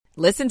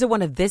Listen to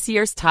one of this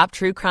year's top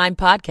true crime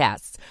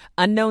podcasts.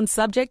 Unknown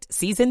Subject,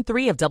 Season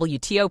 3 of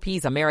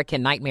WTOP's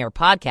American Nightmare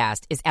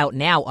podcast is out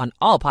now on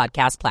all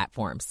podcast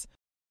platforms.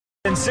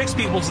 And 6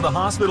 people to the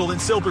hospital in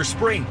Silver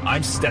Spring.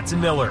 I'm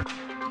Stetson Miller.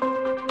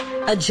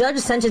 A judge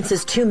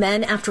sentences 2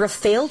 men after a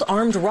failed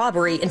armed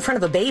robbery in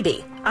front of a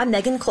baby. I'm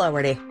Megan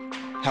Cloherty.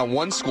 How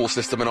one school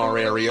system in our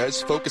area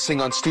is focusing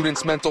on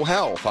students' mental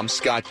health. I'm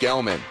Scott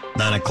Gelman.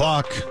 9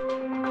 o'clock.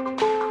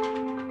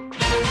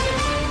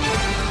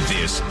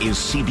 This is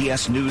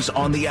CBS News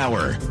on the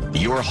Hour,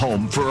 your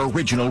home for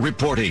original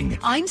reporting.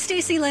 I'm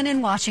Stacey Lynn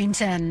in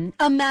Washington.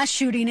 A mass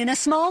shooting in a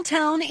small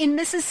town in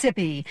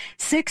Mississippi.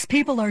 6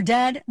 people are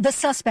dead, the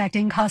suspect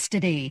in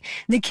custody.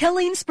 The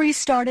killing spree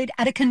started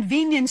at a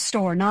convenience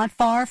store not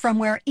far from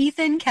where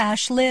Ethan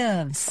Cash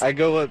lives. I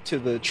go up to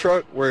the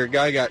truck where a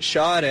guy got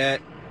shot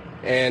at,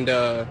 and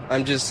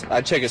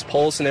I check his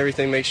pulse and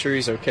everything, make sure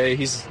he's okay.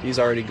 He's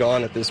already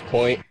gone at this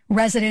point.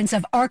 Residents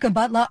of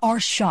Arkabutla are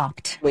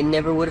shocked. We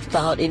never would have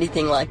thought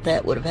anything like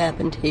that would have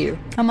happened here.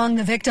 Among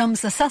the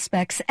victims, the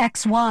suspect's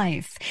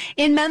ex-wife.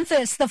 In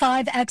Memphis, the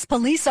 5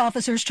 ex-police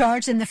officers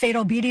charged in the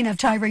fatal beating of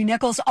Tyree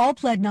Nichols all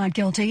pled not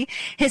guilty.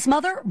 His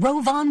mother,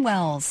 Ro Von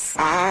Wells.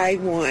 I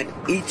want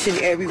each and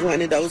every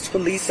one of those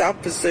police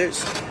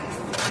officers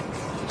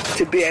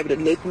to be able to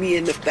look me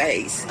in the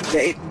face.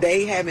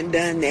 They haven't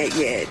done that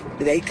yet.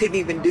 They couldn't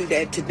even do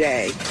that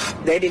today.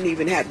 They didn't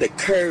even have the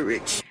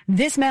courage.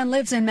 This man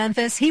lives in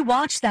Memphis. He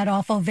watched that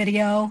awful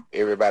video.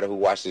 Everybody who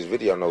watched this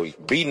video knows he's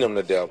beating them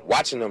to death,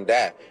 watching them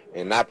die,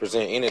 and not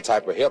present any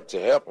type of help to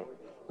help them.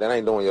 That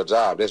ain't doing your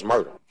job. That's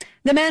murder.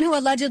 The man who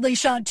allegedly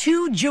shot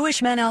 2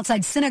 Jewish men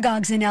outside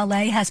synagogues in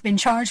L.A. has been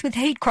charged with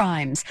hate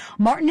crimes.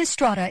 Martin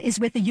Estrada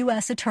is with the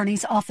U.S.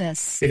 Attorney's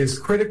Office. It is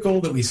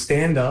critical that we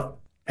stand up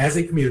as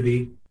a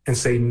community and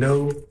say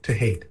no to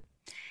hate.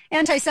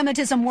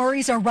 Anti-Semitism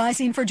worries are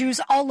rising for Jews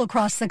all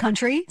across the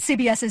country.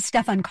 CBS's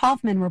Stefan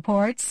Kaufman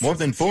reports. More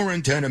than 4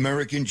 in 10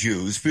 American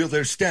Jews feel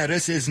their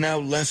status is now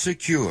less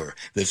secure.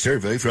 The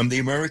survey from the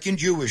American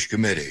Jewish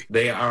Committee.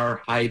 They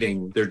are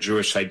hiding their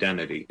Jewish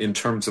identity in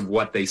terms of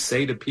what they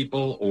say to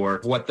people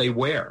or what they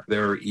wear.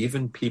 There are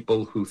even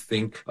people who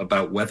think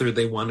about whether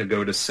they want to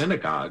go to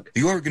synagogue.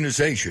 The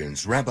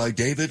organization's Rabbi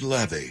David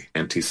Levy.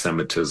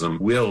 Anti-Semitism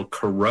will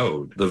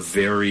corrode the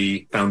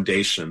very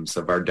foundations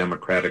of our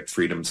democratic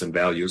freedoms and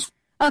values.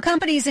 A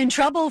company's in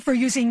trouble for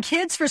using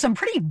kids for some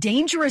pretty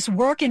dangerous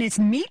work in its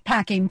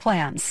meatpacking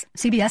plants.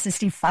 CBS's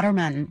Steve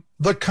Futterman.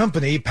 The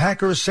company,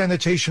 Packer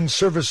Sanitation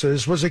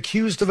Services, was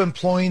accused of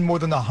employing more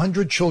than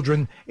 100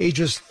 children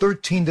ages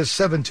 13 to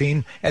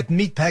 17 at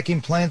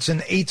meatpacking plants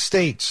in 8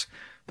 states.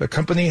 The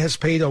company has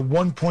paid a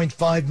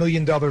 $1.5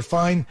 million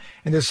fine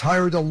and has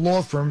hired a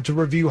law firm to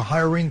review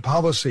hiring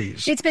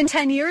policies. It's been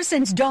 10 years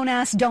since Don't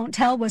Ask, Don't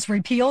Tell was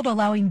repealed,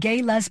 allowing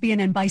gay, lesbian,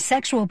 and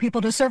bisexual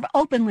people to serve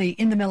openly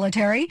in the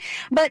military.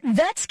 But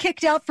vets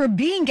kicked out for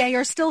being gay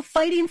are still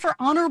fighting for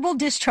honorable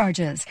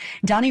discharges.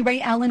 Donnie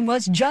Ray Allen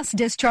was just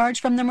discharged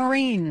from the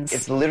Marines.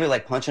 It's literally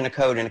like punching a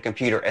code in a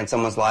computer and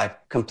someone's life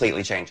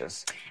completely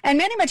changes. And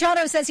Manny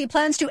Machado says he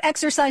plans to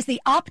exercise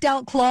the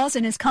opt-out clause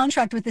in his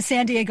contract with the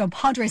San Diego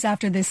Padres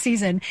after this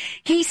season.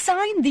 He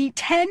signed the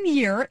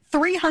 10-year,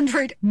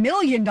 $300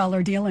 million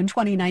deal in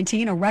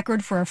 2019, a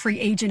record for a free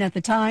agent at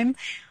the time.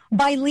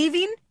 By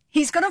leaving,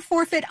 he's going to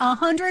forfeit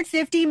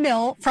 $150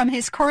 million from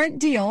his current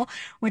deal,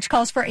 which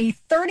calls for a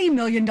 $30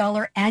 million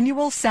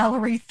annual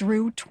salary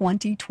through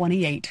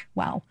 2028.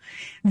 Wow.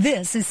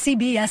 This is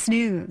CBS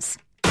News.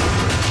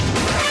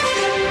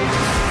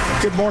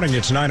 Good morning.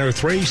 It's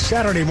 9:03,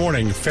 Saturday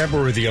morning,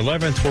 February the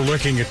 11th. We're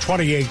looking at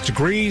 28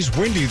 degrees,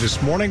 windy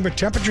this morning, but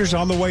temperatures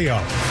on the way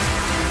up.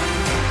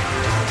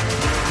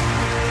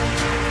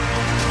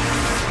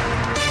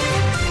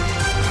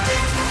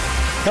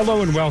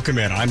 Hello and welcome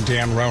in. I'm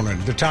Dan Ronan.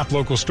 The top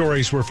local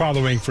stories we're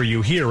following for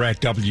you here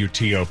at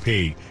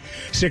WTOP.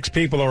 6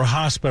 people are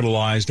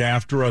hospitalized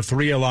after a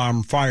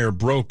 3-alarm fire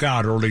broke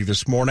out early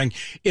this morning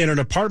in an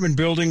apartment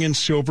building in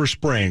Silver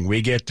Spring.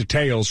 We get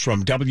details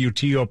from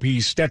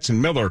WTOP's Stetson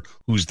Miller,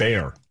 who's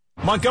there.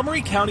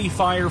 Montgomery County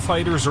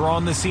firefighters are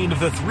on the scene of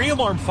the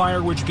 3-alarm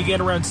fire, which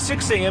began around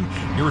 6 a.m.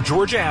 near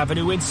Georgia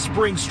Avenue and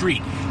Spring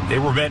Street. They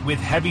were met with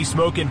heavy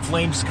smoke and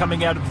flames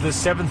coming out of the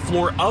 7th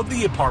floor of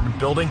the apartment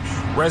building.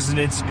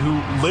 Residents who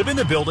live in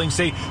the building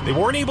say they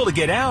weren't able to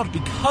get out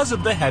because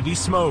of the heavy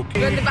smoke.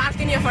 We're in the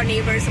balcony of our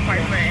neighbor's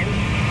apartment,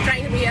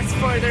 trying to be as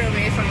further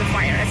away from the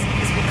fire as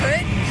we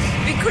could.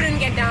 We couldn't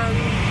get down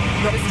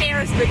the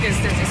stairs because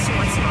there's just too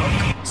much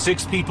smoke.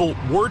 6 people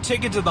were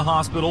taken to the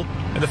hospital,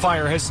 and the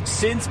fire has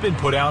since been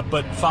put out,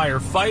 but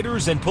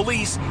firefighters and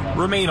police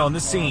remain on the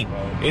scene.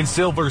 In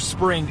Silver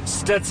Spring,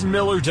 Stetson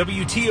Miller,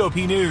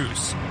 WTOP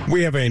News.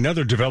 We have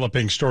another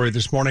developing story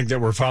this morning that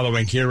we're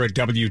following here at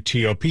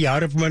WTOP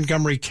out of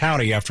Montgomery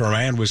County after a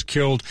man was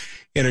killed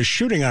in a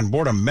shooting on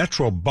board a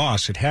Metro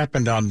bus. It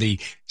happened on the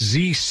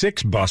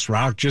Z6 bus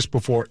route just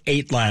before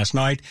 8 last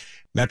night.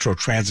 Metro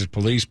Transit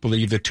Police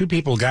believe that 2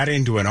 people got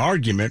into an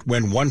argument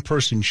when one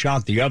person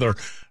shot the other.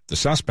 The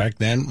suspect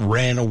then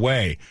ran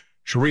away.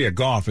 Sharia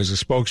Goff is a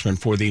spokesman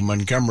for the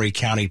Montgomery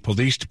County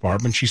Police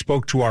Department. She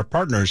spoke to our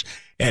partners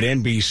at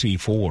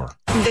NBC4.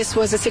 This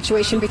was a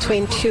situation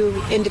between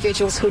two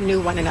individuals who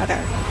knew one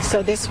another.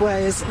 So this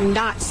was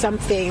not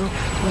something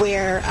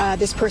where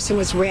this person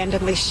was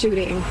randomly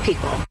shooting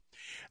people.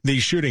 The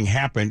shooting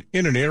happened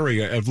in an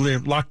area of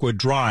Lockwood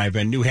Drive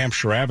and New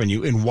Hampshire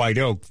Avenue in White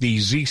Oak. The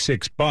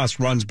Z6 bus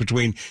runs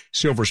between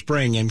Silver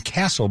Spring and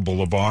Castle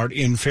Boulevard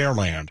in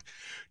Fairland.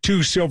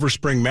 2 Silver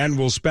Spring men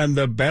will spend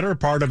the better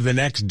part of the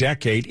next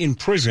decade in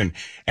prison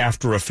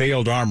after a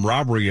failed armed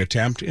robbery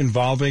attempt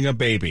involving a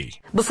baby.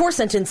 Before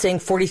sentencing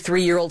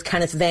 43-year-old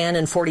Kenneth Van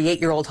and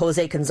 48-year-old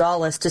Jose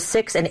Gonzalez to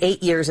 6 and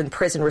 8 years in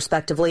prison,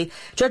 respectively,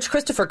 Judge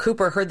Christopher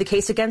Cooper heard the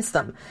case against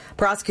them.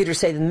 Prosecutors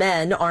say the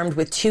men, armed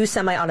with 2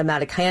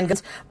 semi-automatic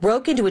handguns,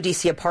 broke into a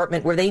D.C.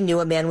 apartment where they knew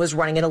a man was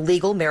running an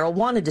illegal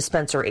marijuana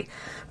dispensary.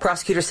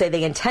 Prosecutors say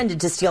they intended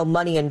to steal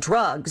money and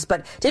drugs,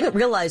 but didn't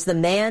realize the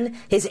man,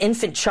 his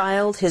infant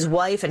child, his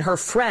wife, and her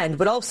friend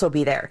would also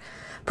be there.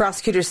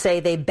 Prosecutors say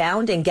they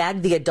bound and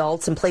gagged the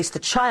adults and placed the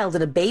child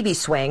in a baby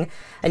swing.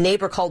 A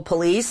neighbor called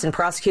police, and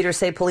prosecutors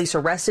say police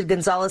arrested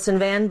Gonzalez and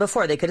Van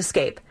before they could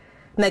escape.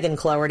 Megan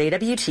Cloherty,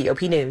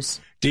 WTOP News.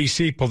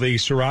 D.C.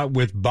 police are out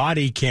with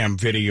body cam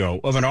video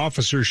of an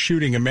officer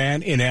shooting a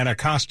man in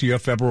Anacostia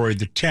February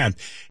the 10th.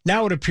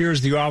 Now it appears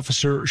the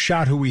officer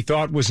shot who he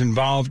thought was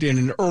involved in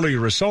an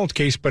earlier assault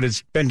case, but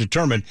it's been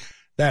determined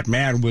that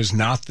man was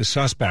not the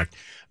suspect.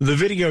 The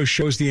video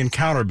shows the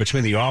encounter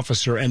between the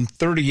officer and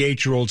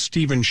 38-year-old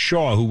Stephen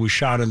Shaw, who was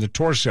shot in the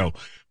torso.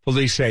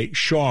 Police say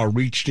Shaw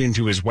reached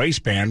into his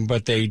waistband,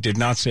 but they did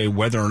not say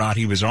whether or not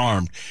he was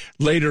armed.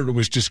 Later, it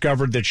was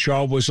discovered that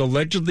Shaw was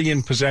allegedly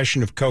in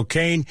possession of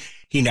cocaine.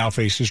 He now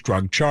faces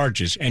drug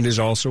charges and is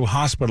also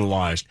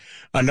hospitalized.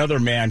 Another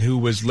man who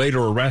was later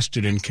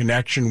arrested in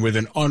connection with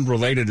an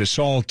unrelated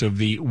assault of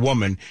the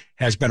woman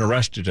has been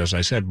arrested, as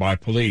I said, by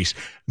police.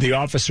 The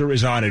officer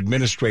is on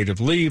administrative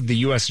leave. The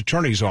U.S.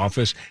 Attorney's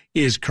Office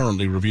is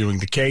currently reviewing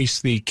the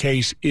case. The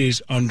case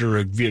is under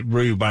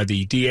review by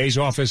the DA's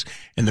office,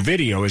 and the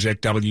video is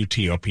at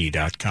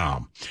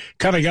WTOP.com.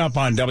 Coming up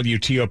on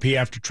WTOP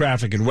after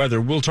traffic and weather,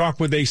 we'll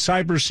talk with a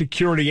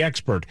cybersecurity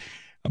expert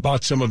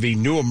about some of the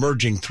new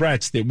emerging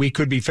threats that we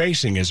could be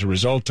facing as a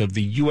result of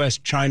the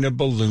U.S.-China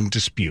balloon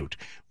dispute.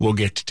 We'll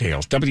get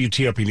details.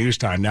 WTOP News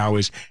Time now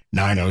is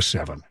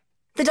 9:07.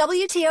 The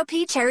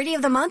WTOP Charity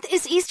of the Month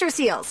is Easter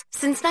Seals.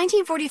 Since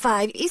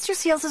 1945, Easter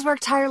Seals has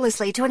worked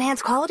tirelessly to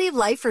enhance quality of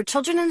life for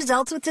children and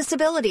adults with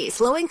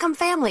disabilities, low-income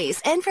families,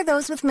 and for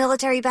those with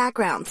military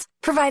backgrounds.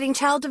 Providing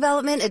child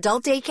development,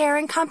 adult daycare,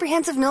 and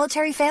comprehensive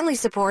military family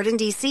support in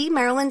D.C.,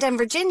 Maryland, and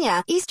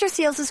Virginia, Easter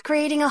Seals is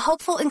creating a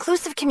hopeful,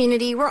 inclusive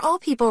community where all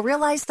people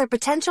realize their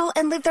potential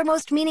and live their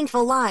most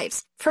meaningful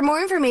lives. For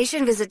more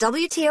information, visit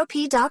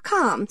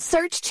WTOP.com.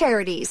 Search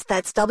Charities.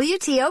 That's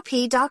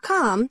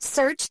WTOP.com.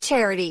 Search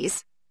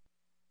Charities.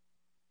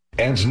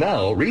 And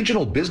now,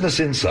 Regional Business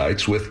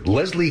Insights with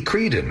Leslie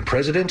Creedon,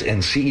 President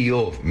and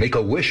CEO of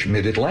Make-A-Wish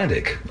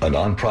Mid-Atlantic, a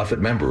nonprofit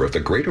member of the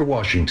Greater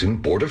Washington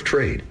Board of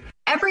Trade.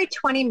 Every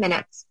 20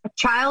 minutes, a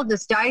child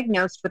is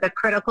diagnosed with a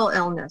critical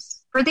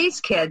illness. For these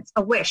kids,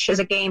 a wish is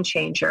a game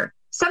changer.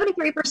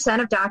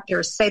 73% of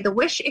doctors say the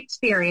wish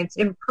experience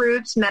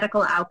improves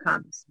medical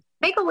outcomes.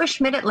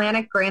 Make-A-Wish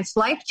Mid-Atlantic grants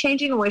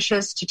life-changing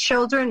wishes to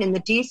children in the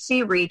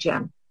D.C.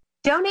 region.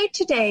 Donate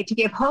today to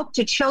give hope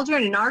to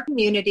children in our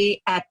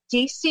community at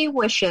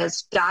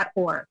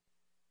dcwishes.org.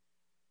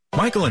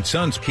 Michael &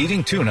 Son's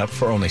heating tune-up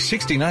for only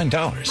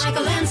 $69.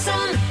 Michael &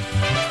 Son.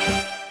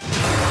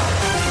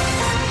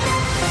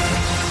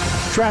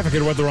 Traffic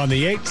and weather on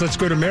the 8th. Let's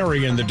go to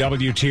Mary in the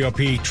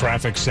WTOP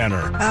Traffic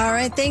Center. All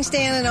right. Thanks,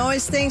 Dan. And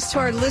always thanks to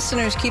our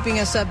listeners keeping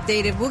us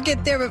updated. We'll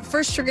get there, but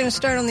first we're going to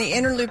start on the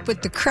inner loop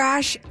with the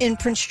crash in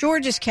Prince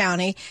George's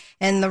County.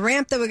 And the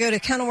ramp that would go to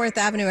Kenilworth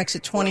Avenue,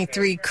 exit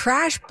 23.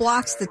 Crash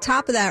blocks the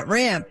top of that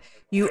ramp.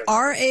 You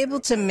are able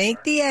to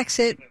make the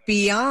exit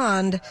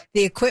beyond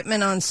the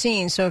equipment on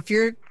scene. So if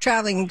you're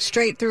traveling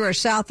straight through or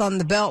south on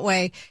the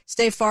Beltway,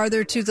 stay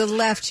farther to the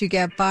left to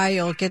get by.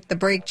 You'll get the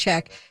brake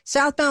check.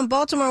 Southbound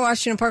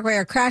Baltimore-Washington Parkway,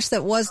 a crash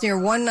that was near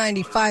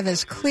 195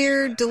 has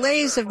cleared.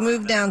 Delays have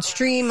moved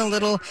downstream a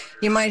little.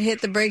 You might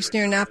hit the brakes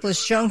near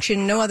Annapolis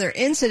Junction. No other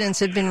incidents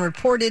have been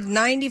reported.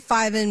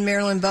 95 in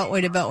Maryland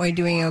Beltway to Beltway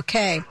doing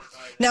okay.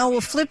 Now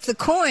we'll flip the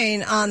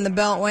coin on the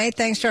Beltway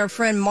thanks to our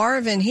friend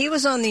Marvin. He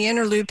was on the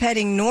inner loop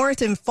heading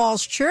north in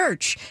Falls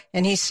Church,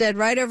 and he said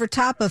right over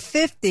top of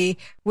 50,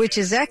 which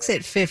is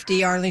exit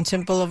 50,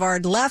 Arlington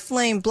Boulevard, left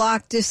lane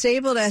blocked,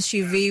 disabled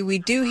SUV. We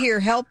do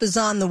hear help is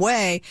on the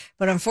way,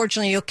 but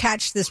unfortunately you'll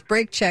catch this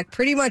brake check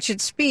pretty much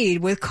at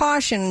speed with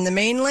caution in the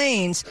main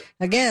lanes.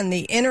 Again,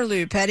 the inner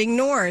loop heading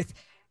north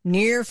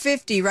near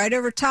 50, right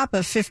over top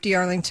of 50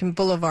 Arlington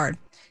Boulevard.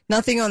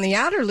 Nothing on the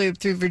outer loop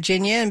through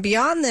Virginia. And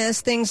beyond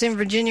this, things in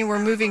Virginia were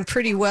moving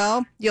pretty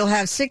well. You'll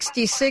have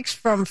 66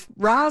 from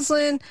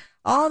Roslyn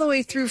all the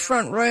way through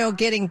Front Royal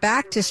getting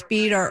back to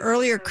speed. Our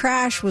earlier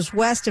crash was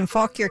west in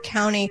Fauquier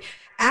County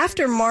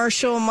after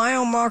Marshall,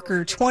 mile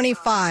marker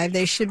 25.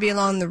 They should be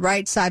along the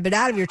right side, but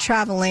out of your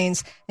travel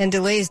lanes, and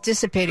delays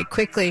dissipated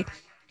quickly.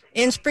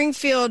 In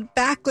Springfield,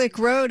 Backlick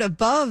Road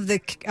above the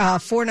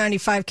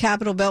 495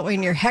 Capitol Beltway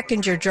near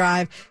Heckinger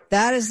Drive.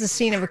 That is the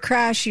scene of a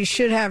crash. You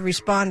should have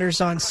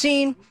responders on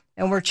scene.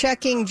 And we're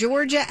checking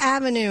Georgia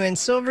Avenue in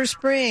Silver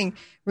Spring,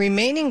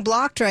 remaining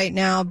blocked right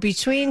now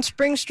between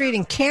Spring Street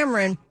and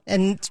Cameron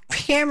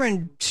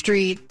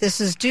Street. This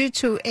is due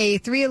to a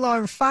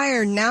 3-alarm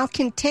fire now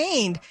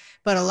contained,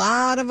 but a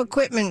lot of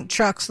equipment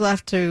trucks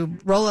left to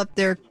roll up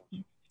their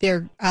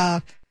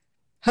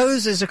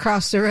hoses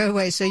across the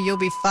roadway, so you'll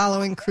be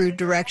following crew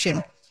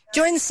direction.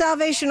 Join the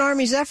Salvation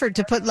Army's effort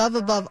to put love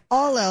above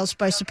all else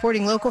by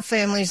supporting local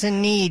families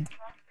in need.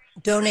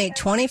 Donate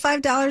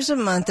 $25 a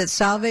month at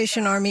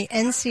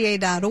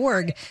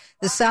salvationarmynca.org.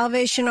 The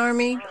Salvation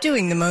Army,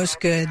 doing the most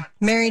good.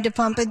 Mary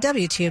DePompa,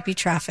 WTOP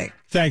Traffic.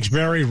 Thanks,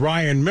 Mary.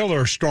 Ryan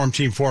Miller, Storm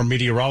Team 4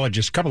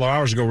 meteorologist. A couple of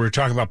hours ago, we were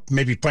talking about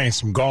maybe playing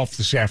some golf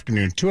this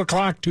afternoon. 2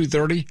 o'clock,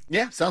 2:30?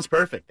 Yeah, sounds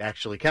perfect,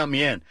 actually. Count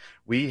me in.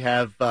 We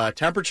have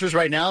temperatures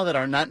right now that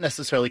are not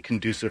necessarily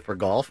conducive for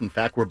golf. In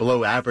fact, we're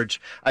below average,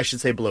 I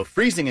should say below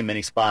freezing in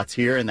many spots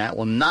here, and that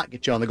will not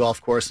get you on the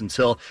golf course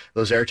until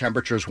those air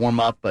temperatures warm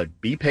up. But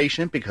be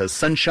patient, because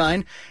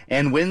sunshine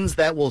and winds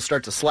that will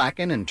start to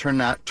slacken and turn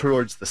out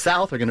towards the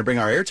south are going to bring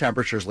our air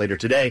temperatures later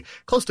today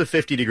close to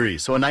 50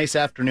 degrees. So a nice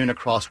afternoon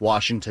across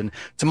Washington.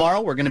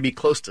 Tomorrow, we're going to be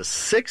close to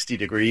 60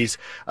 degrees.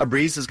 A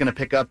breeze is going to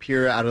pick up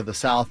here out of the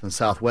south and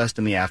southwest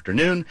in the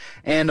afternoon,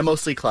 and a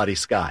mostly cloudy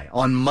sky.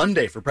 On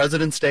Monday, for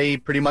President's Day,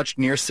 pretty much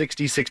near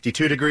 60,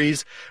 62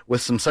 degrees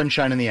with some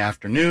sunshine in the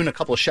afternoon. A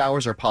couple of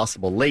showers are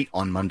possible late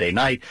on Monday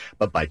night,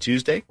 but by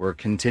Tuesday, we're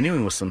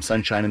continuing with some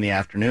sunshine in the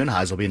afternoon.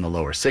 Highs will be in the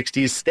lower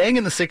 60s, staying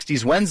in the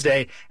 60s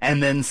Wednesday,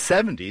 and then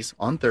 70s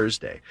on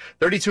Thursday.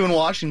 32 in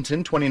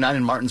Washington, 29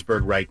 in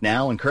Martinsburg right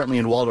now, and currently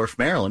in Waldorf,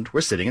 Maryland,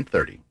 we're sitting at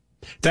 30.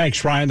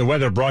 Thanks, Ryan. The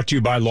weather brought to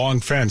you by Long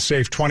Fence.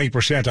 Save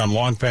 20% on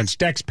Long Fence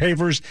decks,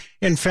 pavers,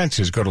 and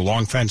fences. Go to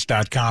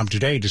longfence.com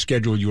today to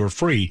schedule your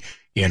free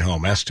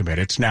in-home estimate.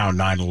 It's now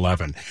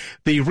 9/11.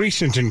 The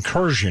recent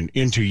incursion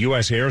into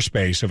U.S.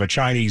 airspace of a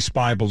Chinese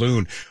spy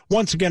balloon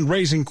once again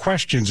raising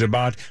questions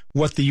about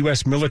what the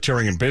U.S.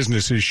 military and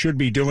businesses should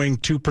be doing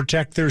to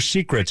protect their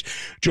secrets.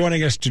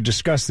 Joining us to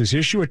discuss this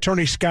issue,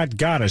 attorney Scott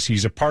Gaddis.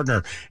 He's a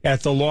partner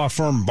at the law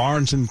firm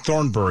Barnes &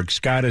 Thornburg.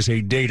 Scott is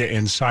a data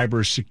and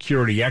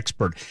cybersecurity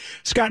expert.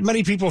 Scott,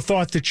 many people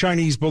thought the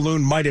Chinese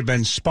balloon might have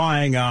been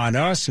spying on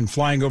us and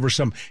flying over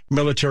some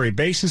military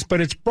bases,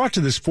 but it's brought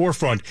to this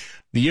forefront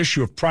the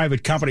issue of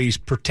private companies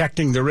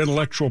protecting their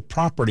intellectual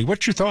property.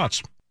 What's your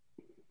thoughts?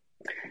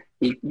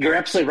 You're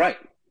absolutely right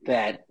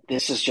that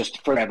this is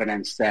just further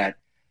evidence that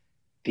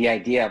the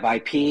idea of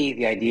IP,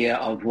 the idea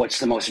of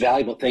what's the most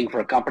valuable thing for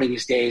a company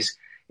these days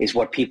is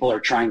what people are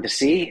trying to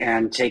see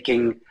and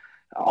taking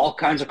all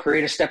kinds of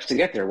creative steps to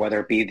get there, whether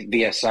it be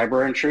via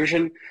cyber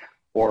intrusion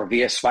or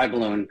via spy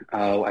balloon.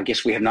 I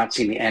guess we have not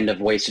seen the end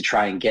of ways to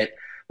try and get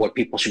what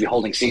people should be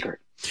holding secret.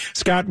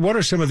 Scott, what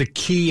are some of the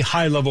key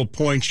high-level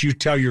points you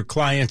tell your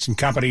clients and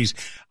companies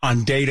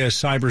on data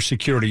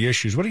cybersecurity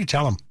issues? What do you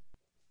tell them?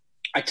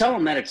 I tell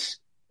them that it's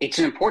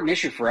an important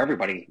issue for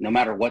everybody, no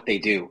matter what they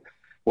do,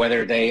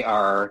 whether they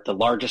are the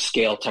largest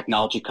scale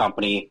technology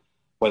company,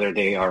 whether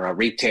they are a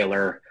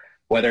retailer,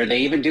 whether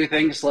they even do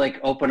things like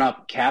open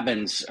up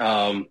cabins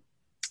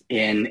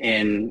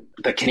in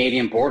the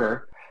Canadian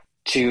border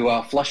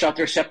to flush out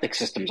their septic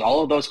systems.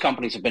 All of those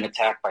companies have been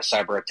attacked by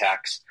cyber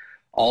attacks.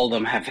 All of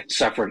them have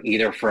suffered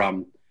either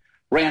from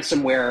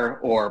ransomware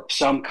or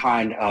some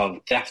kind of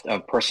theft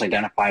of personally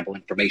identifiable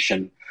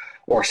information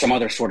or some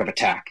other sort of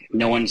attack.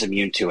 No one's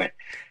immune to it.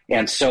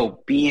 And so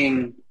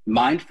being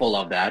mindful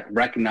of that,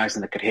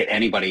 recognizing that could hit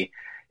anybody,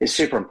 is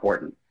super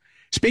important.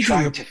 Speaking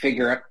of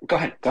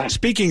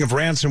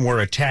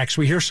ransomware attacks,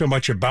 we hear so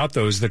much about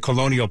those, the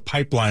Colonial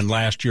Pipeline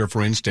last year,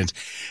 for instance.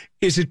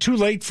 Is it too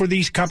late for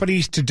these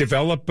companies to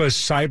develop a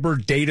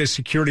cyber data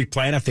security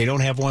plan if they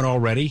don't have one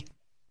already?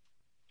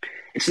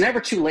 It's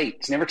never too late.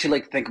 It's never too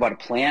late to think about a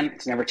plan.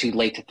 It's never too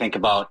late to think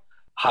about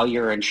how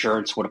your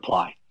insurance would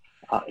apply.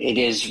 It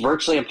is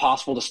virtually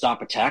impossible to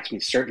stop attacks. I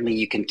mean, certainly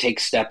you can take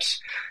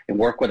steps and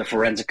work with a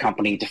forensic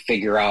company to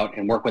figure out,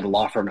 and work with a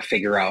law firm to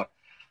figure out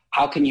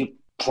how can you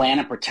plan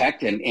and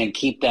protect and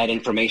keep that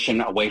information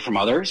away from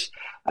others.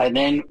 And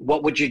then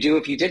what would you do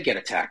if you did get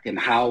attacked? And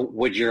how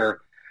would you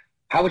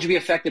be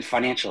affected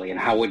financially? And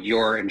how would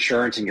your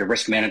insurance and your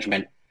risk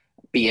management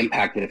be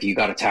impacted if you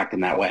got attacked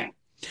in that way?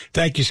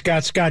 Thank you,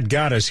 Scott. Scott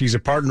Gaddis. He's a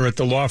partner at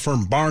the law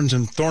firm Barnes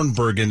 &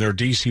 Thornburg in their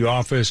D.C.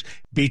 office,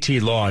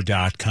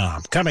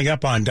 btlaw.com. Coming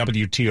up on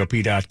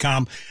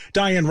WTOP.com,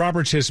 Diane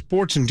Roberts has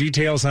sports and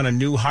details on a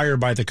new hire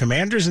by the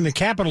Commanders, and the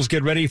Capitals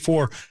get ready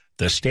for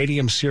the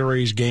Stadium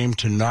Series game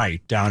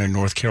tonight down in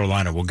North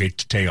Carolina. We'll get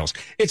details.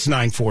 It's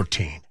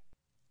 9:14.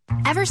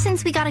 Ever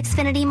since we got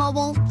Xfinity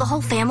Mobile, the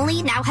whole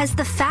family now has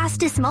the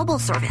fastest mobile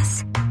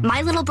service.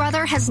 My little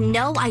brother has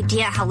no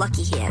idea how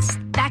lucky he is.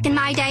 Back in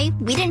my day,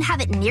 we didn't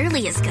have it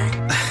nearly as good.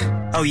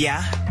 Oh,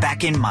 yeah?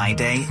 Back in my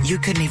day, you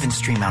couldn't even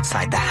stream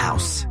outside the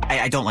house.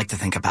 I don't like to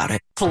think about it.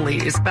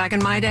 Please, back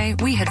in my day,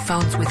 we had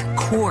phones with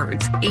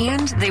cords,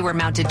 and they were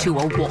mounted to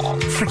a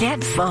wall.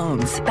 Forget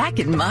phones. Back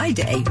in my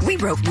day, we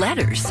wrote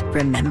letters.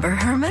 Remember,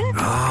 Herman?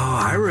 Oh,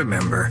 I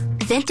remember.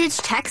 Vintage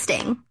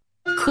texting.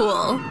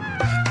 Cool.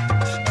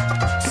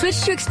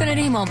 Switch to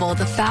Xfinity Mobile,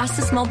 the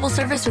fastest mobile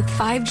service with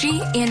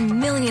 5G and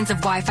millions of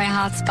Wi-Fi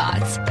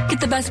hotspots. Get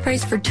the best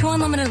price for 2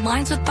 unlimited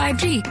lines with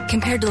 5G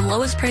compared to the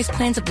lowest price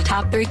plans of the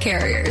top 3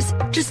 carriers.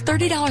 Just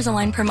 $30 a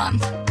line per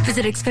month.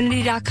 Visit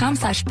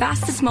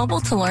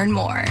Xfinity.com/fastestmobile to learn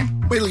more.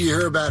 Wait till you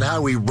hear about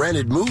how we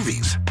rented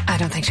movies. I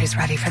don't think she's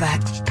ready for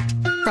that.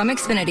 From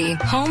Xfinity,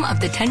 home of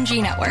the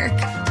 10G network.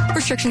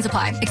 Restrictions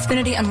apply.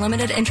 Xfinity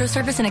Unlimited intro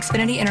service and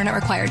Xfinity Internet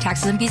required.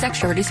 Taxes and fees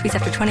extra. Reduced speeds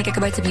after 20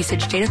 gigabytes of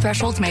usage. Data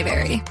thresholds may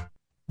vary.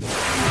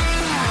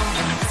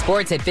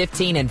 Sports at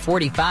 15 and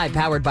 45,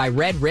 powered by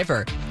Red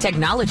River.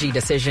 Technology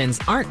decisions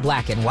aren't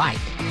black and white.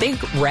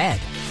 Think red.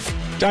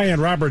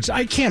 Diane Roberts,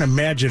 I can't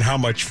imagine how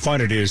much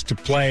fun it is to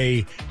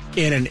play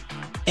in an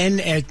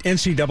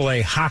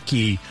NCAA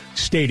hockey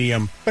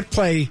stadium, but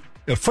play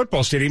a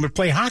football stadium, but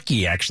play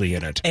hockey actually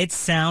in it. It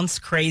sounds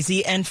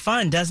crazy and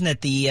fun, doesn't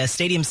it? The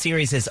Stadium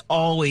Series is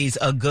always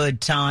a good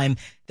time.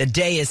 The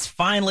day is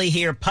finally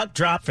here. Puck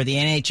drop for the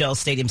NHL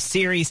Stadium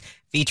Series,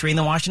 featuring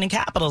the Washington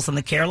Capitals and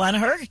the Carolina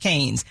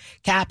Hurricanes.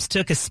 Caps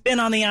took a spin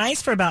on the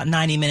ice for about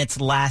 90 minutes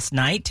last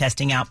night,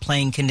 testing out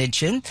playing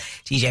condition.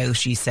 TJ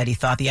Oshie said he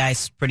thought the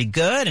ice was pretty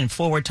good, and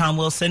forward Tom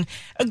Wilson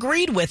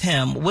agreed with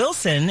him.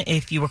 Wilson,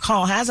 if you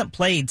recall, hasn't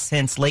played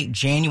since late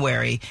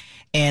January,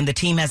 and the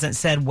team hasn't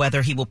said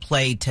whether he will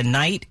play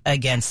tonight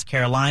against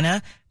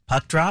Carolina.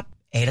 Puck drop,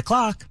 8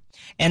 o'clock.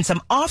 And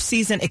some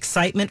off-season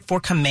excitement for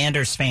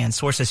Commanders fans.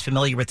 Sources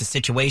familiar with the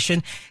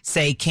situation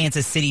say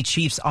Kansas City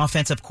Chiefs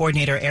offensive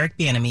coordinator Eric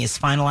Bieniemy is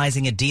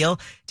finalizing a deal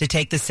to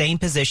take the same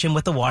position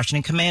with the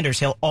Washington Commanders.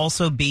 He'll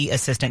also be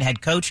assistant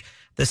head coach.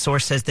 The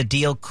source says the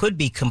deal could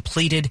be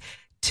completed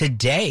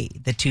today.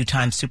 The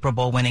 2-time Super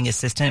Bowl winning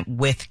assistant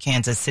with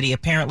Kansas City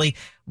apparently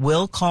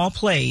will call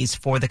plays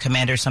for the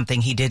Commanders,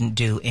 something he didn't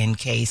do in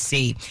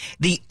KC.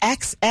 The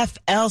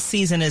XFL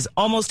season is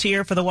almost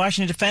here for the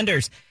Washington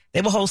Defenders. They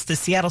will host the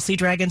Seattle Sea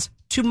Dragons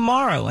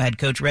tomorrow. Head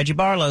coach Reggie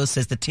Barlow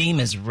says the team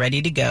is ready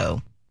to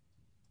go.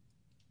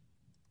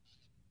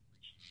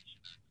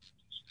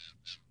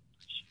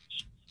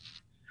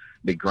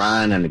 The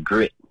grind and the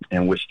grit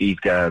in which these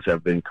guys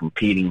have been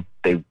competing,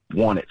 they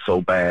want it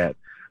so bad.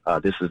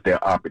 This is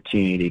their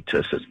opportunity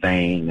to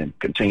sustain and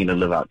continue to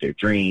live out their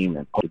dream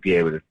and to be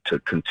able to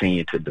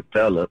continue to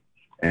develop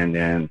and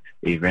then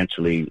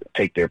eventually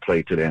take their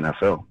play to the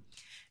NFL.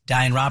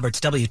 Diane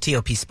Roberts,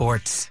 WTOP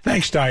Sports.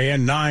 Thanks,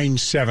 Diane.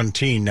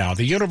 9:17 now.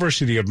 The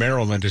University of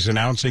Maryland is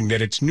announcing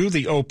that its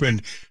newly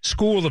opened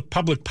School of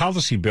Public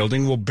Policy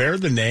building will bear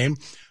the name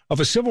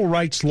of a civil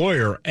rights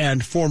lawyer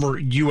and former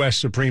U.S.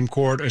 Supreme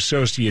Court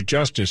Associate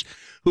Justice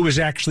who was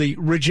actually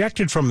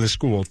rejected from the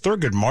school.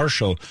 Thurgood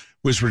Marshall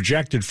was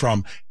rejected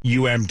from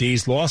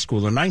UMD's law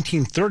school in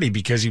 1930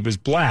 because he was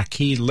black.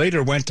 He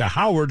later went to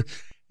Howard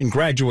and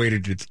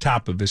graduated at the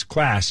top of his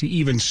class. He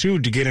even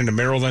sued to get into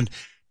Maryland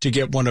to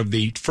get one of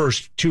the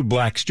first 2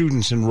 black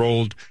students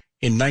enrolled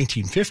in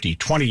 1950,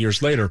 20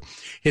 years later.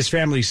 His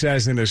family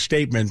says in a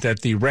statement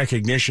that the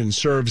recognition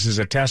serves as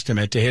a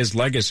testament to his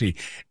legacy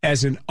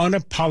as an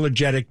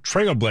unapologetic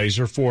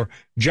trailblazer for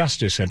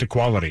justice and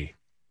equality.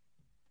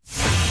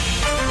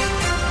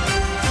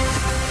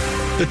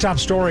 The top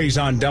stories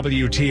on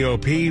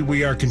WTOP.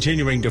 We are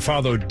continuing to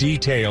follow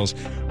details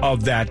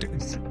of that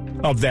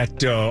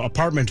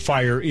apartment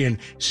fire in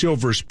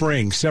Silver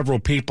Spring. Several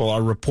people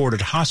are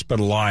reported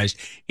hospitalized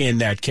in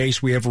that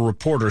case. We have a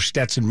reporter,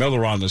 Stetson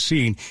Miller, on the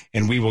scene,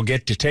 and we will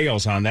get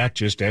details on that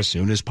just as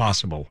soon as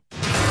possible.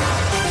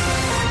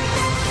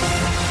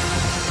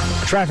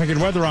 Traffic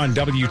and weather on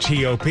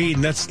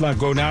WTOP. Let's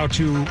go now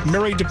to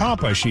Mary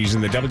DePompa. She's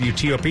in the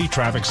WTOP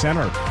Traffic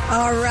Center.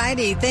 All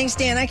righty. Thanks,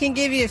 Dan. I can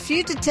give you a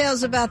few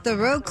details about the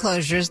road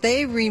closures.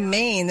 They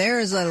remain. There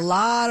is a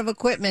lot of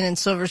equipment in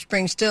Silver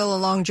Spring still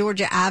along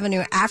Georgia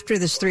Avenue after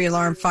this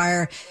 3-alarm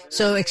fire.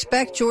 So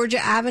expect Georgia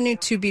Avenue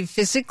to be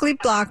physically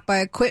blocked by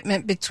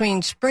equipment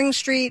between Spring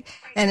Street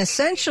and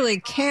essentially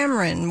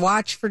Cameron.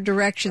 Watch for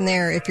direction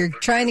there. If you're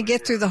trying to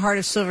get through the heart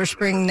of Silver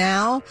Spring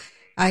now,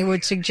 I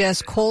would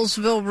suggest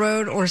Colesville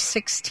Road or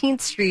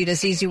 16th Street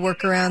as easy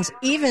workarounds.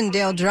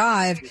 Evendale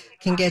Drive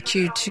can get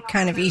you to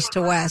kind of east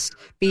to west.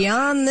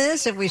 Beyond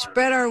this, if we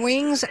spread our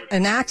wings,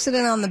 an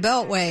accident on the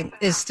Beltway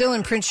is still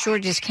in Prince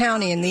George's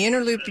County. In the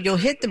inner loop, you'll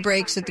hit the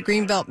brakes at the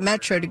Greenbelt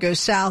Metro to go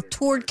south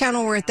toward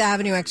Kenilworth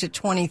Avenue, exit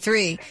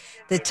 23.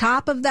 The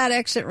top of that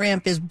exit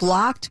ramp is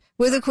blocked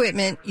with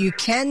equipment. You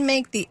can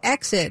make the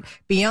exit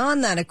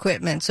beyond that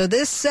equipment. So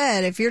this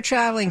said, if you're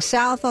traveling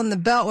south on the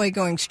Beltway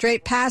going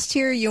straight past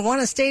here, you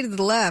want to stay to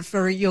the left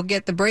or you'll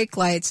get the brake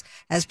lights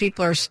as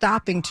people are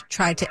stopping to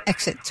try to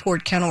exit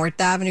toward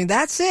Kenilworth Avenue.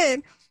 That's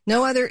it.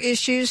 No other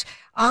issues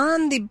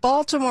On the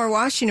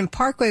Baltimore-Washington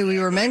Parkway, we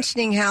were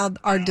mentioning how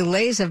our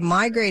delays have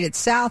migrated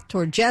south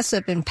toward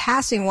Jessup and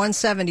passing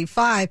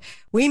 175.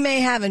 We may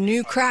have a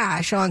new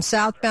crash on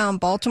southbound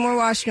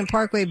Baltimore-Washington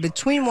Parkway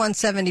between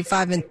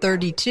 175 and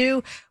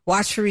 32.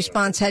 Watch for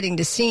response heading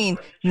to scene.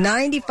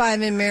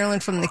 95 in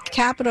Maryland from the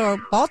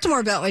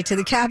Baltimore Beltway to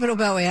the Capitol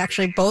Beltway,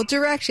 actually both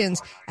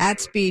directions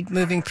at speed,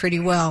 moving pretty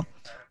well.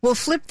 We'll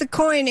flip the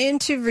coin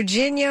into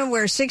Virginia,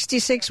 where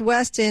 66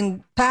 West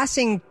in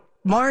passing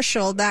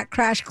Marshall, that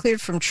crash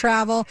cleared from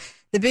travel.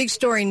 The big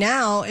story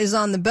now is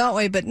on the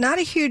Beltway, but not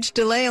a huge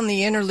delay on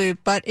the inner loop.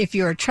 But if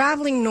you are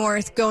traveling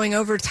north, going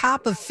over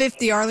top of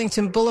 50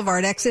 Arlington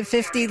Boulevard, exit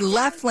 50,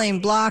 left lane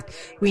blocked,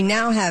 we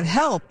now have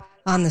help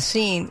on the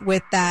scene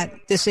with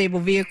that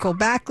disabled vehicle.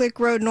 Backlick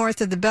Road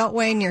north of the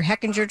Beltway near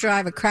Heckinger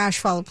Drive, a crash,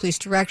 follow police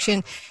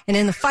direction. And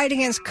in the fight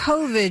against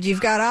COVID, you've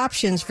got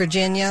options,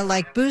 Virginia,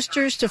 like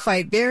boosters to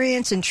fight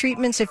variants and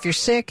treatments if you're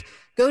sick.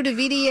 Go to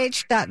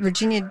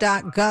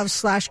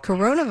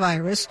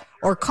vdh.virginia.gov/coronavirus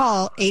or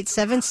call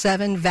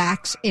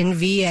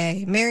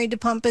 877-VAX-IN-VA. Mary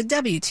DePompa,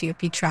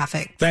 WTOP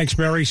Traffic. Thanks,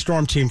 Mary.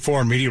 Storm Team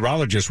 4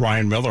 meteorologist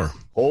Ryan Miller.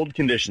 Cold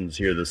conditions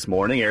here this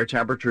morning. Air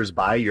temperatures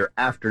by your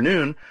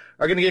afternoon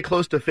are going to get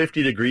close to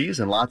 50 degrees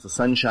and lots of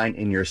sunshine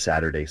in your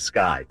Saturday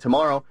sky.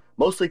 Tomorrow,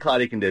 mostly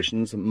cloudy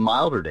conditions,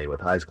 milder day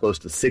with highs close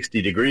to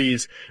 60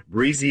 degrees.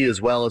 Breezy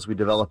as well as we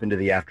develop into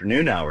the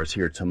afternoon hours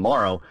here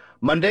tomorrow.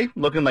 Monday,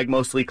 looking like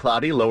mostly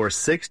cloudy, lower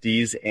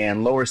 60s,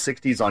 and lower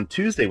 60s on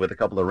Tuesday with a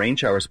couple of rain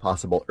showers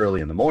possible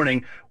early in the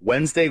morning.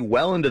 Wednesday,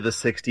 well into the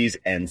 60s,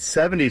 and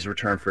 70s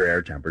return for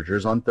air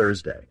temperatures on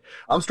Thursday.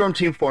 I'm Storm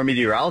Team 4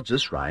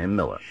 meteorologist Ryan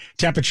Miller.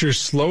 Temperatures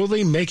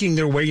slowly making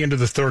their way into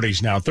the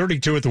 30s now.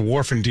 32 at the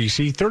Wharf in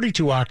D.C.,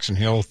 32 Oxon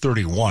Hill,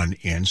 31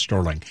 in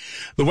Sterling.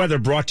 The weather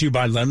brought to you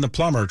by Len the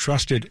Plumber.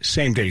 Trusted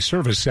same-day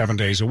service 7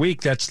 days a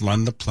week. That's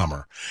Len the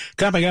Plumber.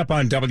 Coming up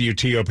on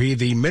WTOP,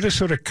 the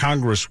Minnesota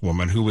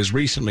Congresswoman who was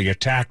recently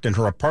attacked in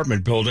her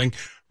apartment building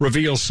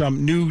reveals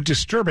some new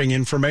disturbing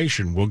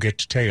information. We'll get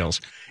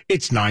details.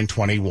 It's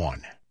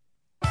 9:21.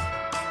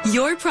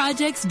 Your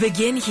projects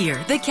begin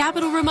here. The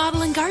Capitol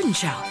Remodel and Garden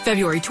Show,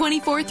 February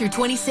 24th through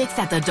 26th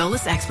at the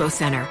Dulles Expo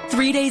Center.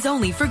 3 days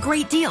only for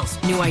great deals,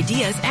 new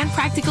ideas, and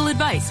practical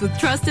advice with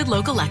trusted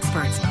local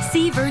experts.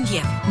 See Vern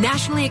Yip,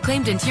 nationally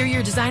acclaimed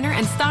interior designer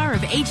and star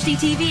of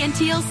HGTV and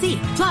TLC.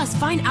 Plus,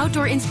 find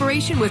outdoor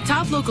inspiration with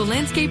top local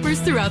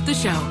landscapers throughout the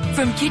show.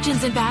 From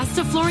kitchens and baths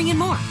to flooring and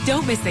more.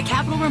 Don't miss the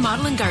Capitol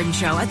Remodel and Garden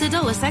Show at the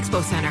Dulles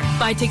Expo Center.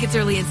 Buy tickets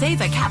early and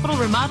save at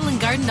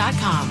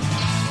CapitolRemodelandGarden.com.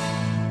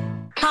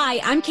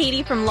 Hi, I'm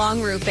Katie from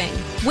Long Roofing.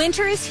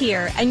 Winter is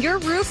here, and your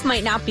roof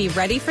might not be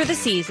ready for the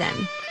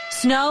season.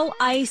 Snow,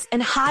 ice,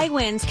 and high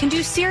winds can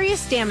do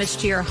serious damage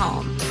to your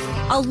home.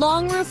 A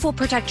long roof will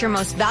protect your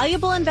most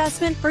valuable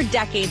investment for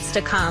decades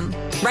to come.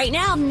 Right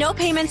now, no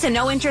payments and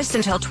no interest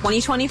until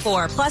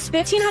 2024, plus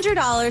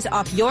 $1,500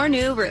 off your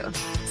new roof.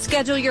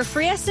 Schedule your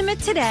free estimate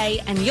today,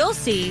 and you'll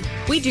see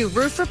we do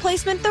roof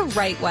replacement the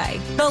right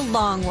way, the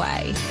long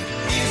way.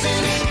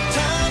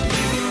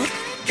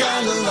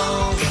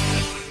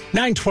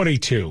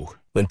 9:22.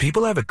 When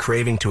people have a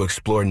craving to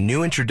explore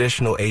new and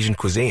traditional Asian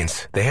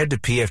cuisines, they head to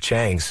P.F.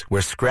 Chang's,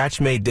 where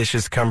scratch-made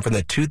dishes come from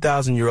the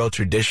 2,000-year-old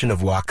tradition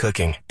of wok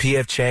cooking.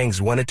 P.F.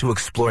 Chang's wanted to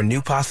explore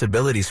new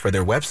possibilities for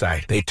their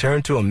website. They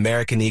turned to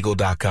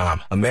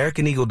AmericanEagle.com.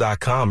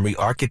 AmericanEagle.com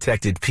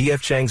re-architected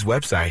P.F. Chang's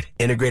website,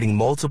 integrating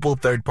multiple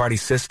third-party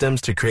systems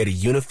to create a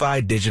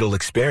unified digital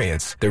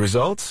experience. The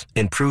results?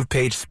 Improved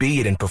page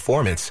speed and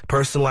performance,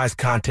 personalized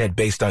content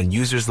based on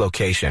users'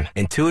 location,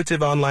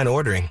 intuitive online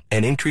ordering,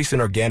 an increase in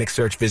organic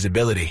search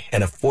visibility,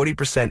 and a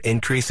 40%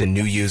 increase in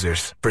new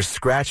users. For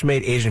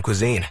scratch-made Asian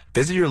cuisine,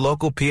 visit your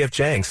local P.F.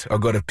 Chang's or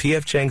go to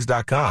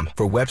pfchangs.com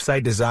for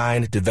website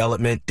design,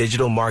 development,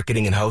 digital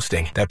marketing, and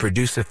hosting that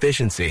produce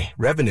efficiency,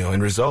 revenue,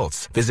 and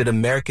results. Visit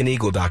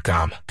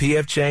AmericanEagle.com.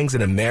 P.F. Chang's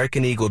and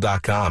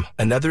AmericanEagle.com.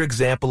 Another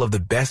example of the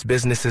best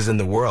businesses in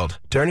the world,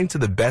 turning to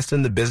the best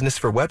in the business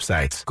for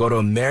websites. Go to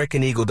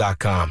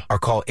AmericanEagle.com or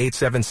call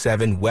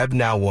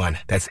 877-WEB-NOW1.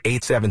 That's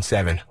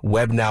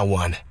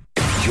 877-WEB-NOW1.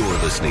 You're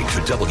listening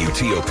to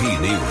WTOP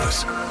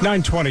News.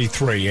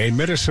 9:23. A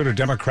Minnesota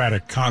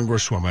Democratic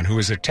Congresswoman who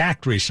was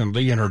attacked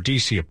recently in her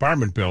D.C.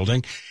 apartment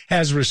building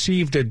has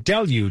received a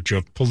deluge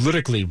of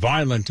politically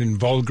violent and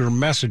vulgar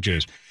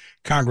messages.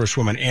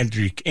 Congresswoman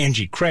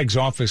Angie Craig's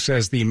office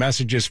says the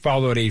messages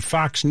followed a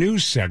Fox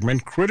News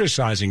segment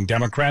criticizing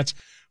Democrats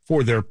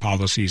for their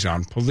policies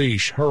on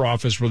police. Her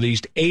office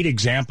released 8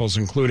 examples,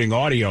 including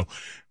audio,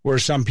 where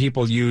some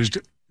people used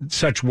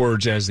such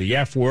words as the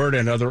F word,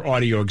 and other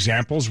audio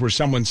examples where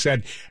someone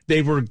said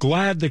they were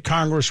glad the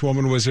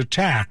Congresswoman was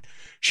attacked.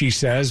 She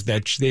says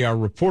that they are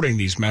reporting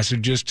these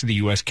messages to the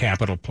U.S.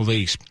 Capitol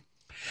Police.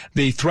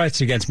 The threats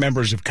against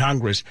members of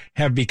Congress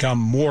have become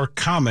more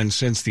common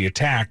since the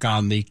attack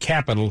on the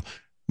Capitol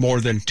more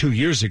than 2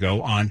 years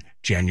ago on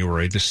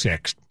January the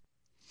 6th.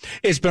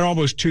 It's been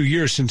almost 2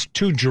 years since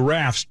 2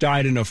 giraffes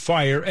died in a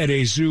fire at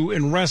a zoo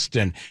in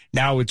Reston.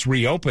 Now it's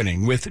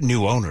reopening with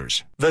new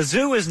owners. The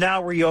zoo is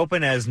now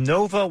reopened as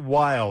Nova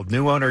Wild.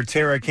 New owner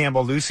Tara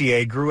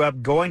Campbell-Lucier grew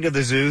up going to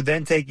the zoo,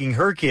 then taking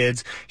her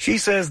kids. She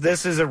says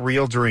this is a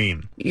real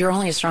dream. You're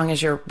only as strong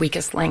as your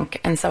weakest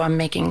link, and so I'm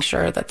making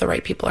sure that the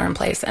right people are in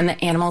place. And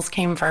the animals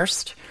came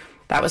first.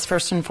 That was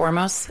first and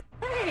foremost.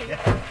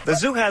 The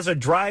zoo has a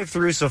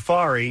drive-through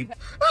safari.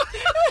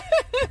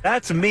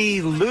 That's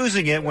me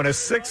losing it when a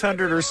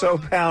 600 or so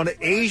pound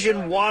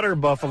Asian water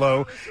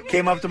buffalo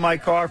came up to my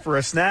car for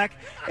a snack.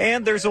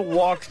 And there's a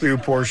walk-through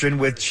portion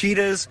with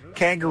cheetahs,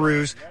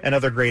 kangaroos, and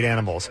other great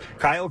animals.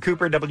 Kyle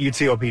Cooper,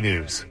 WTOP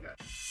News.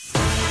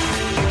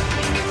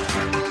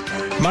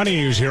 Money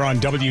News here on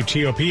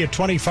WTOP at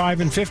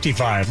 25 and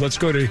 55. Let's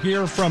go to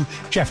hear from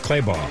Jeff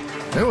Claybaugh.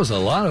 There was a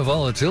lot of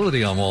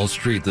volatility on Wall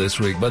Street this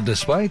week, but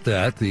despite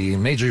that, the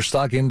major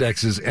stock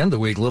indexes end the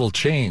week little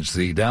changed.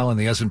 The Dow and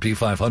the S&P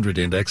 500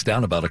 index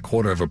down about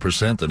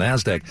 0.25%. The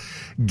Nasdaq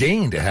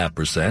gained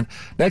 0.5%.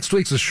 Next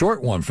week's a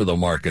short one for the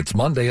markets.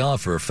 Monday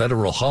off for a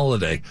federal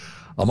holiday.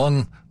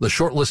 Among the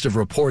short list of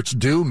reports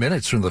due,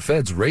 minutes from the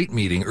Fed's rate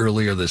meeting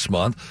earlier this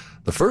month.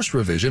 The first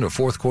revision of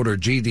fourth quarter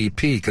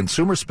GDP,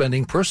 consumer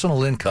spending,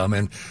 personal income,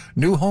 and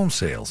new home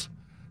sales.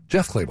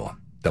 Jeff Claybaugh,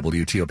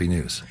 WTOP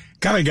News.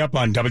 Coming up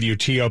on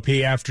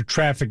WTOP, after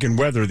traffic and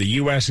weather, the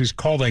U.S. is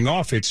calling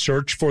off its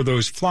search for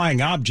those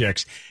flying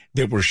objects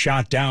that were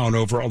shot down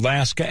over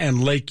Alaska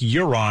and Lake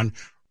Huron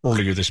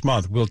earlier this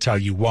month. We'll tell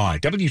you why.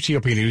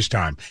 WTOP News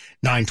Time,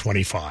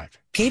 9:25.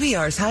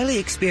 KBR's highly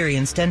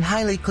experienced and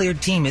highly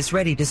cleared team is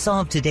ready to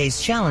solve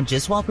today's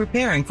challenges while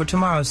preparing for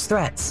tomorrow's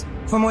threats.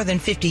 For more than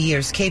 50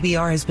 years,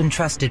 KBR has been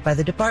trusted by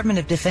the Department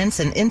of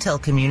Defense and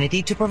Intel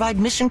community to provide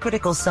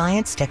mission-critical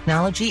science,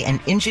 technology, and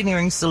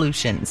engineering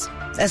solutions.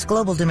 As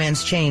global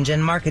demands change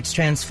and markets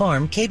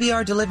transform,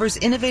 KBR delivers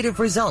innovative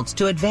results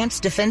to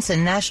advance defense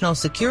and national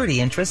security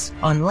interests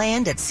on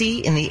land, at sea,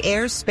 in the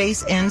air,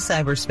 space, and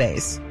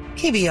cyberspace.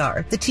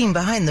 KBR, the team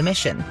behind the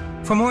mission.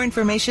 For more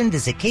information,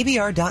 visit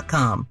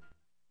KBR.com.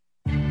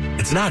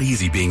 It's not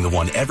easy being the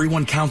one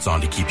everyone counts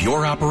on to keep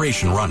your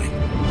operation running,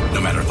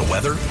 no matter the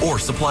weather or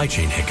supply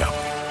chain hiccup.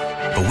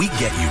 But we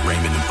get you,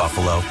 Raymond in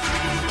Buffalo,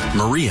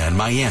 Maria in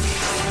Miami,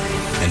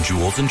 and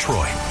Jules in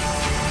Troy,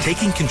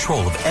 taking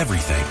control of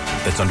everything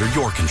that's under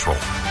your control.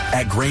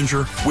 At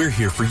Grainger, we're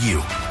here for you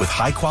with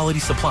high-quality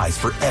supplies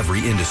for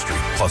every industry,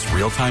 plus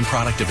real-time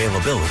product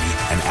availability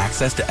and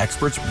access to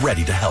experts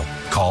ready to help.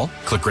 Call,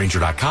 click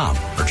Grainger.com,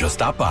 or just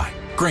stop by.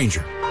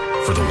 Grainger,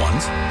 for the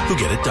ones who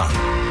get it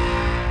done.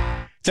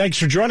 Thanks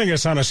for joining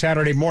us on a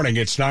Saturday morning.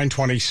 It's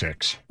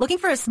 9:26. Looking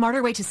for a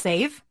smarter way to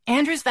save?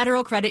 Andrews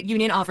Federal Credit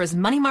Union offers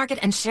money market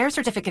and share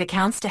certificate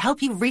accounts to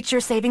help you reach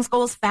your savings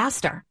goals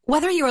faster.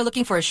 Whether you are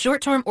looking for a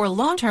short-term or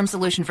long-term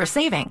solution for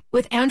saving,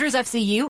 with Andrews FCU,